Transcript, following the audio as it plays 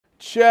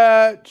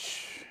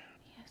Church,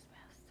 Yes,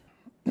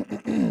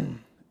 Pastor.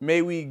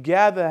 may we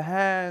gather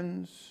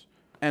hands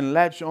and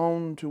latch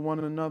on to one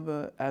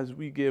another as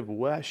we give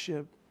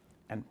worship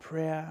and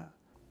prayer.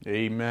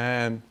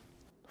 Amen.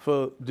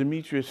 For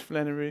Demetrius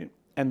Flannery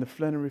and the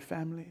Flannery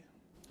family.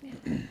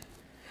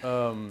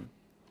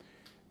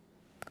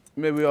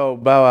 May we all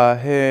bow our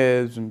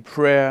heads in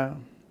prayer.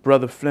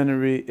 Brother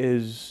Flannery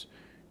is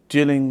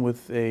dealing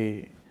with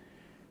a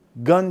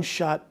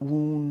gunshot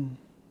wound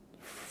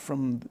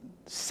from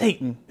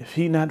Satan. If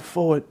he not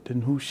for it,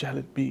 then who shall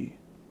it be?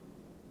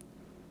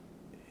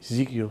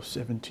 Ezekiel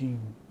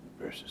 17,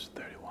 verses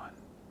 31,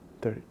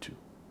 32.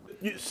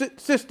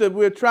 Sister,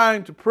 we're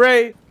trying to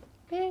pray.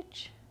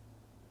 Bitch.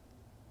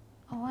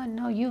 Oh, I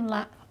know you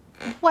like.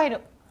 Wait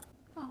a.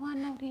 Oh, I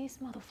know these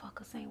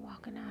motherfuckers ain't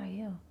walking out of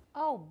here.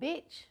 Oh,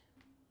 bitch.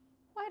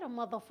 Wait a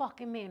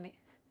motherfucking minute.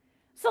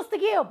 Sister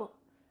Gilbert,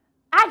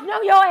 I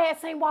know your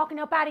ass ain't walking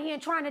up out of here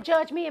and trying to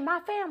judge me and my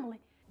family.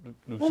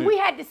 When we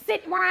had to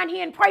sit around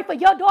here and pray for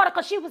your daughter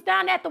because she was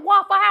down at the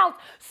Waffle House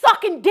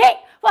sucking dick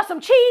for some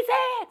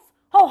cheeseheads.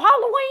 Oh,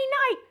 Halloween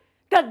night.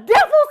 The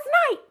devil's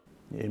night.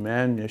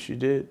 Amen. Yes, you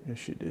did.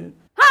 Yes, you did.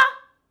 Huh?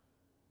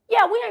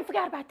 Yeah, we ain't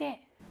forgot about that.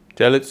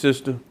 Tell it,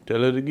 sister.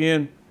 Tell it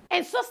again.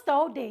 And Sister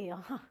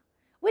Odell,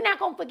 we're not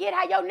going to forget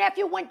how your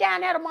nephew went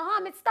down there to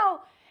Muhammad's store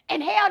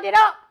and held it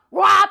up,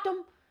 robbed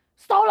him,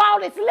 stole all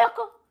his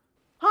liquor.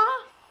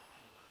 Huh?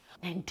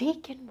 And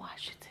Deacon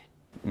Washington.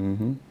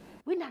 Mm-hmm.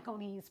 We're not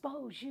going to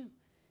expose you.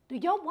 Do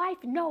your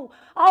wife know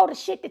all the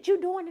shit that you're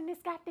doing in this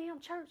goddamn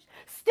church?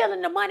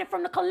 Stealing the money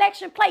from the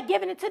collection plate,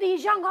 giving it to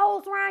these young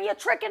hoes around here,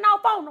 tricking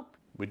off on them.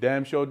 We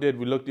damn sure did.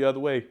 We looked the other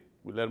way.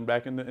 We let him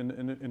back in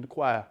the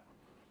choir.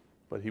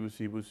 But he was.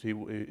 Go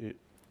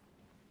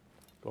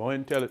ahead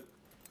and tell it.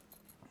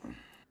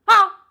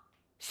 Huh?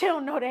 She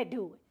don't know that,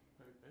 do it.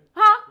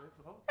 Huh?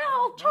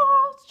 No,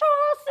 Charles,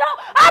 no.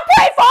 I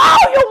pray for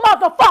all you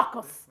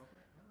motherfuckers.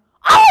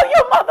 All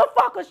you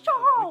motherfuckers,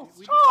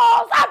 Charles,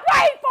 I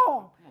pray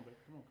for them.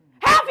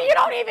 Half of you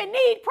don't even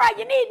need prayer.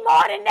 You need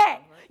more than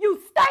that. You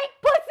stink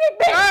pussy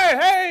bitch.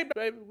 Hey,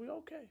 baby, we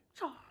okay.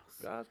 Charles.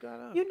 God's got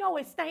us. You know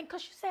it stink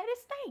because you said it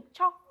stink,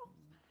 Charles.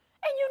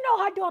 And you know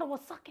her daughter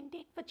was sucking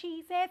dick for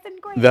cheese heads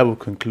and gravy. That will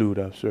conclude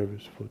our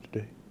service for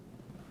today.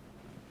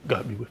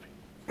 God be with you.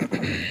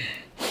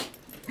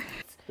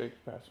 Thank you,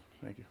 Pastor.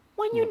 Thank you.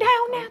 When you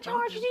down now,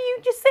 Charles, you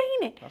just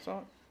seen it. I saw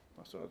it.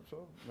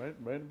 Right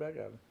in the back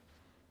alley.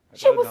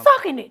 She was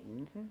sucking it.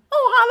 Mm-hmm.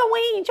 Oh,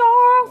 Halloween,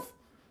 Charles.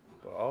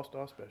 The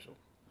All-Star Special.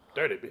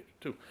 Dirty bitch,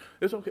 too.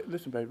 It's okay.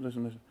 Listen, baby,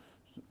 listen.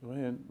 Go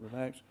ahead,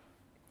 relax.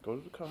 Go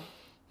to the car.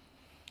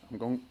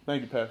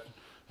 Thank you, Pastor.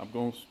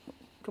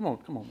 Come on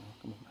now.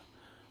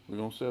 We're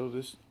going to settle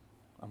this.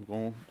 I'm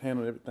going to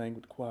handle everything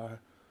with the choir,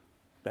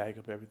 bag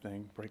up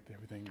everything, break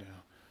everything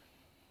down.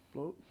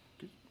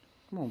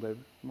 Come on, baby.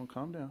 Come on,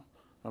 calm down.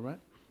 All right?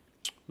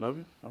 Love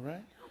you. All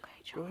right?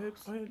 Okay,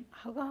 Charles. Go ahead.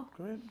 I'll go.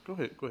 Go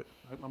ahead.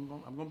 I'm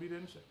going to be there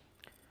in a second.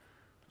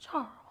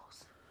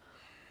 Charles.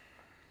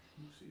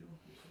 You see you?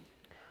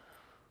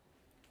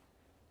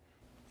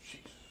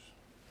 Jesus.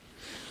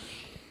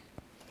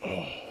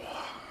 Oh.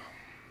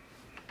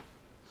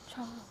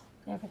 Charles,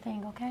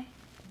 everything okay?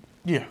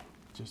 Yeah.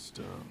 Just,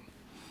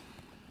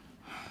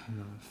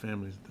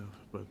 family stuff,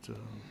 but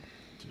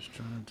just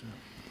trying to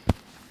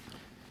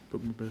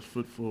put my best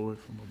foot forward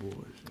for my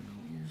boys,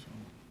 Yeah. So.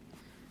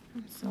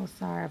 I'm so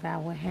sorry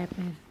about what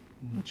happened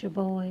with your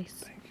boys.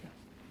 Thank you.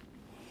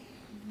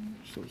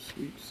 So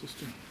sweet,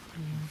 sister.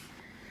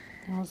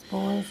 Yeah. Those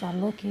boys are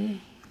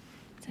lucky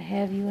to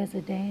have you as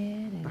a dad.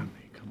 And I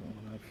mean, come on.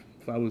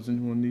 If I was any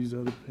one of these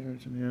other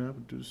parents in here, I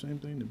would do the same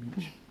thing to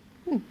me.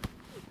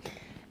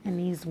 And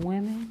these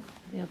women,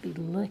 they'll be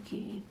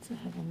lucky to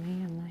have a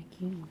man like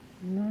you.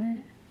 You know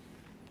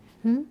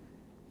that?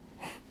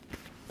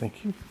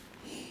 Thank you.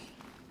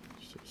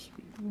 So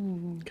sweet.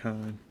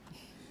 Kind.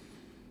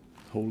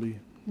 Holy.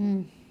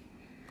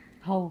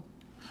 Holy.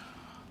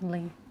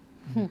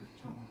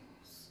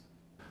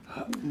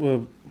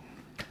 Well,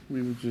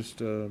 we were just,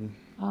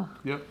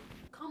 Yep.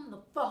 Come the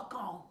fuck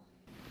on.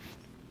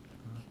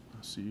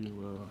 I'll see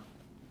you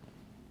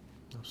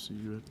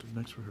at the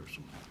next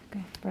rehearsal.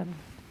 Okay, brother.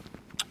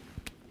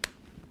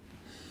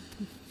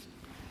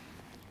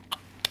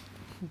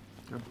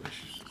 God bless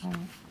you. All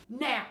right.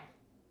 Now.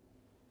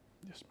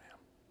 Yes,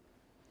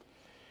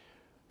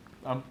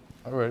 ma'am.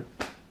 All right.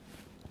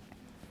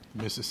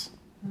 Mrs.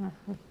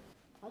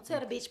 Don't tell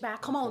the bitch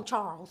back. Come on,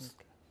 Charles.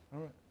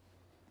 Okay.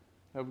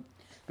 All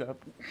right.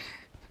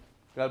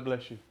 God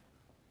bless you,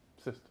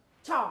 sister.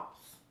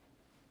 Charles.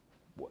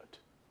 What?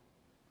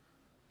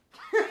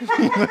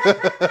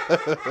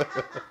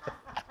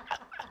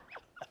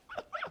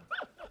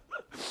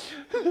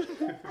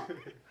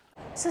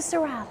 Sister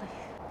Riley.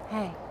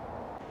 Hey.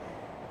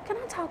 Can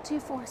I talk to you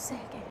for a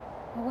second?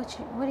 Or what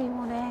do you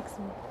want to ask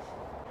me?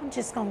 I'm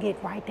just gonna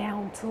get right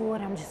down to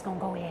it. I'm just gonna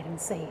go ahead and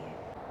say it.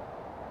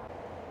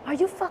 Are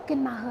you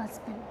fucking my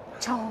husband,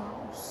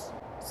 Charles?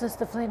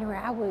 Sister Flannery,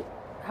 I would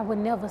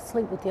never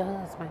sleep with your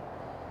husband.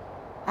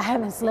 I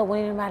haven't slept with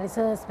anybody's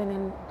husband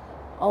in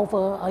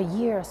over a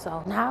year or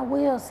so. Now I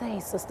will say,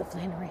 Sister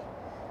Flannery,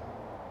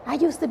 I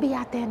used to be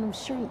out there in them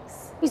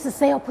streets. Used to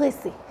sell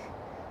pussy,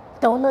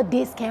 throw a little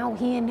discount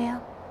here and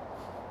there.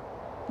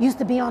 Used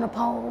to be on a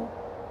pole,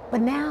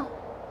 but now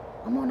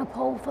I'm on a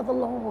pole for the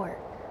Lord.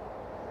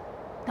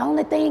 The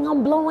only thing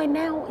I'm blowing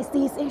now is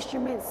these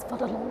instruments for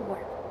the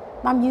Lord,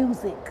 my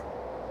music.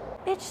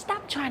 Bitch,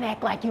 stop trying to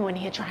act like you in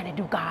here trying to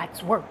do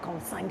God's work on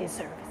Sunday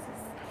services.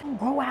 Don't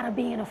grow out of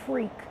being a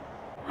freak.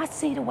 I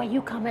see the way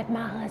you come at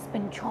my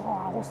husband,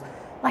 Charles,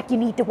 like you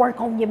need to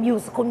work on your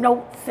musical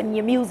notes and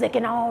your music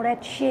and all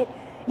that shit.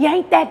 You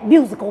ain't that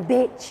musical,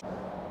 bitch.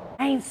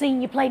 I ain't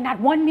seen you play not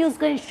one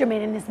musical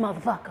instrument in this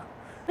motherfucker.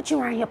 But you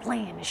around here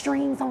playing the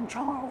strings on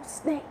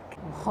Charles' neck.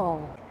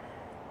 Oh.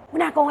 We're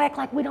not gonna act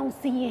like we don't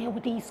see you here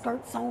with these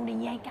skirts on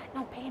and you ain't got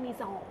no panties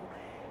on.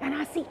 And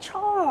I see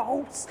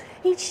Charles,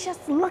 he's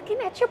just looking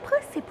at your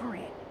pussy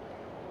print.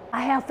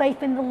 I have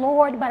faith in the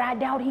Lord, but I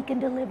doubt he can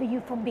deliver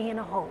you from being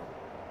a hoe.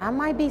 I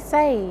might be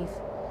saved,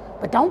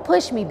 but don't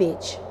push me,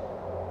 bitch.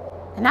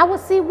 And I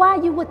would see why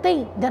you would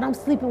think that I'm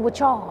sleeping with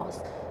Charles,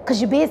 because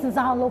your business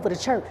all over the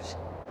church.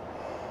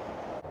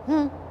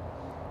 You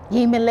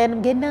ain't been letting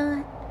him get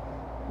none?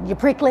 Your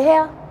prickly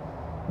hair?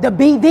 The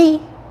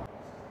BV?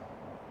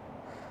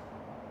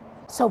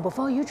 So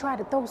before you try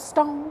to throw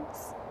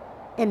stones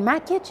in my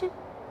kitchen,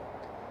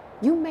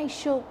 you make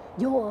sure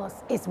yours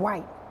is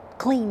white,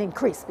 clean and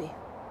crispy,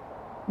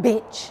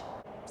 bitch.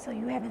 So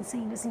you haven't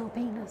seen this little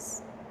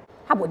penis?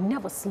 I would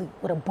never sleep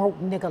with a broke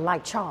nigga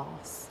like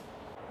Charles.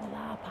 Well,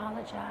 I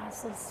apologize,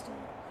 sister,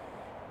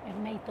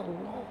 and may the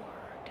Lord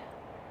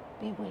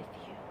be with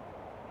you.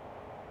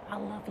 I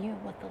love you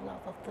with the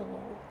love of the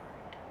Lord.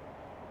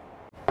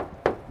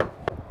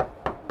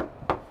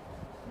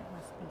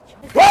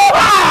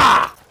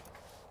 Woo-ha!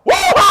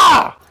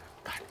 Woo-ha!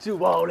 Got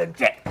you all in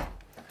check.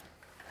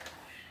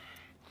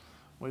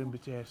 Where them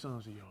bitch ass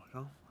sons of yours, huh?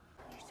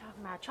 You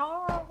talking about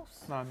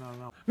Charles?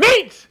 No.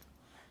 Meat!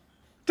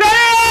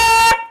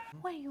 Jack!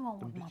 Where you on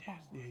with my phone?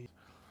 Yeah.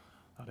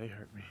 Oh, they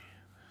hurt me.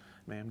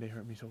 Ma'am, they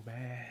hurt me so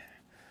bad.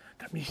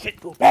 Got me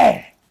shit so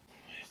bad.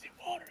 Is it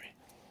watery?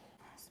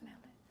 I smell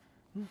it.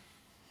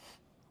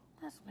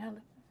 I smell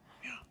it.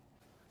 Yeah.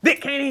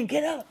 Dick can't even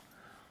get up.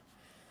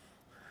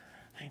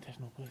 I ain't touched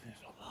no pussy in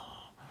so long.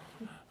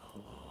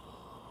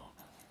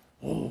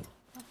 Oh. You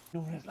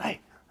know what it's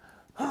like?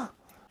 Huh?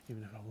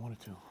 Even if I wanted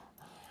to,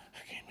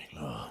 I can't make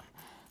love.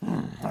 I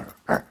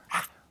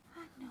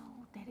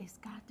know that it's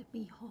got to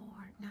be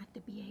hard not to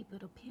be able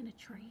to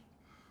penetrate.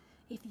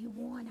 If you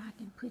want, I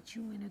can put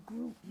you in a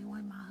group, you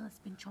and my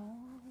husband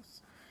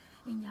Charles,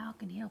 and y'all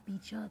can help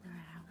each other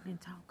out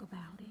and talk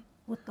about it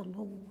with the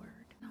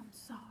Lord. I'm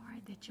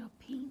sorry that your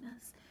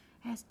penis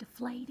has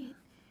deflated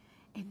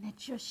and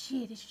that your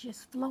shit is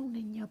just floating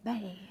in your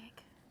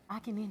bag. I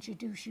can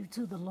introduce you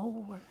to the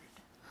Lord.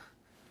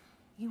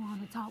 You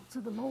want to talk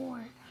to the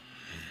Lord?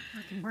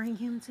 I can bring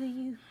him to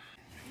you.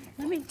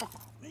 Let me go.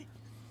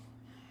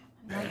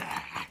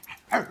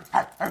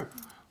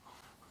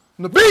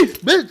 The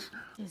beast, bitch!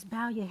 Just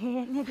bow your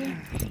head, nigga.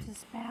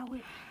 Just bow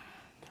it.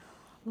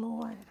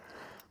 Lord,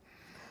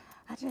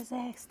 I just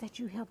ask that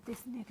you help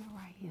this nigga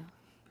right here.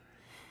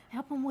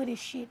 Help him with his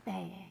shit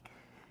bag.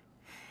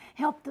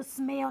 Help the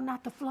smell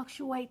not to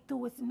fluctuate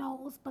through his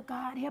nose, but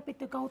God, help it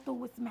to go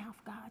through his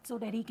mouth, God, so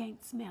that he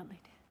can't smell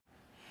it.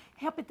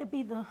 Help it to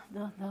be the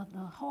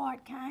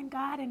hard kind,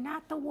 God, and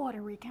not the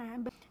watery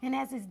kind. And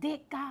as his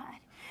dick, God,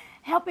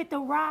 help it to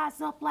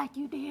rise up like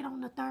you did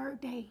on the third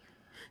day,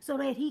 so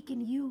that he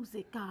can use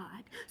it,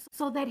 God,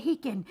 so that he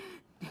can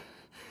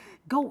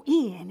go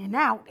in and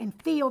out and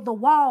feel the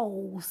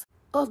walls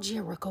of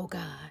Jericho,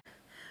 God.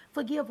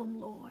 Forgive him,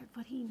 Lord,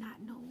 but he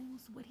not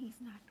knows what he's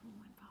not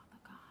doing, Father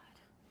God.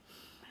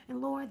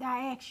 And Lord,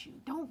 I ask you,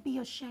 don't be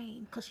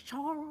ashamed, because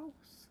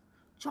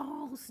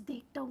Charles'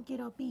 dick don't get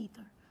up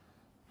either.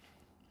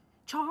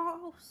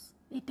 Charles,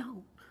 it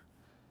don't.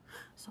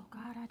 So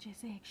God, I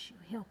just ask you,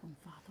 help him,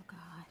 Father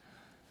God.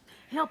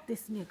 Help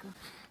this nigga.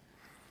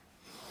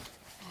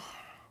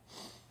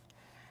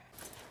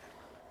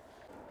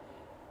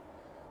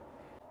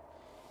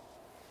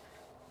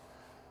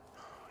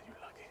 You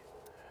lucky.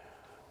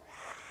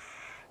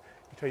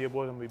 You tell your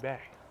boy I'm gonna be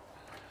back.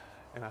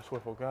 And I swear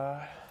for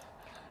God,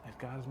 as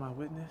God is my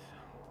witness,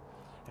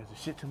 as the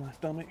shit to my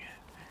stomach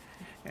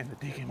and the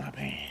dick in my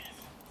pants,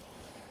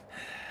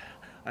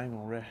 I ain't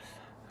gonna rest.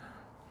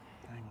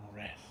 I ain't gonna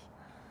rest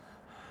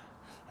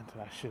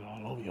until I shit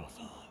all over your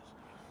sons.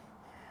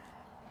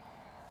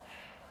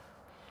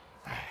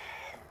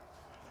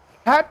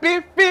 Happy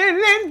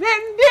feeling in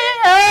the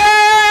air!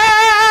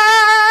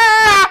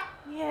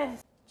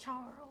 Yes,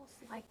 Charles,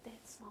 like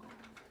that song.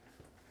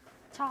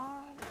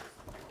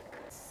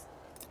 Charles,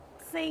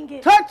 sing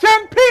it.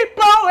 Touching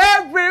people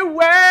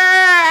everywhere!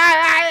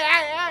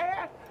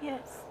 Yes.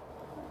 Yes.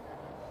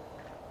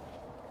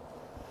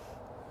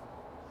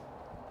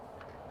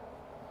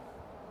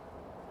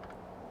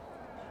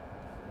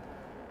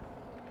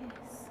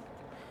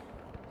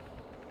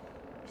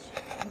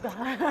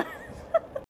 God.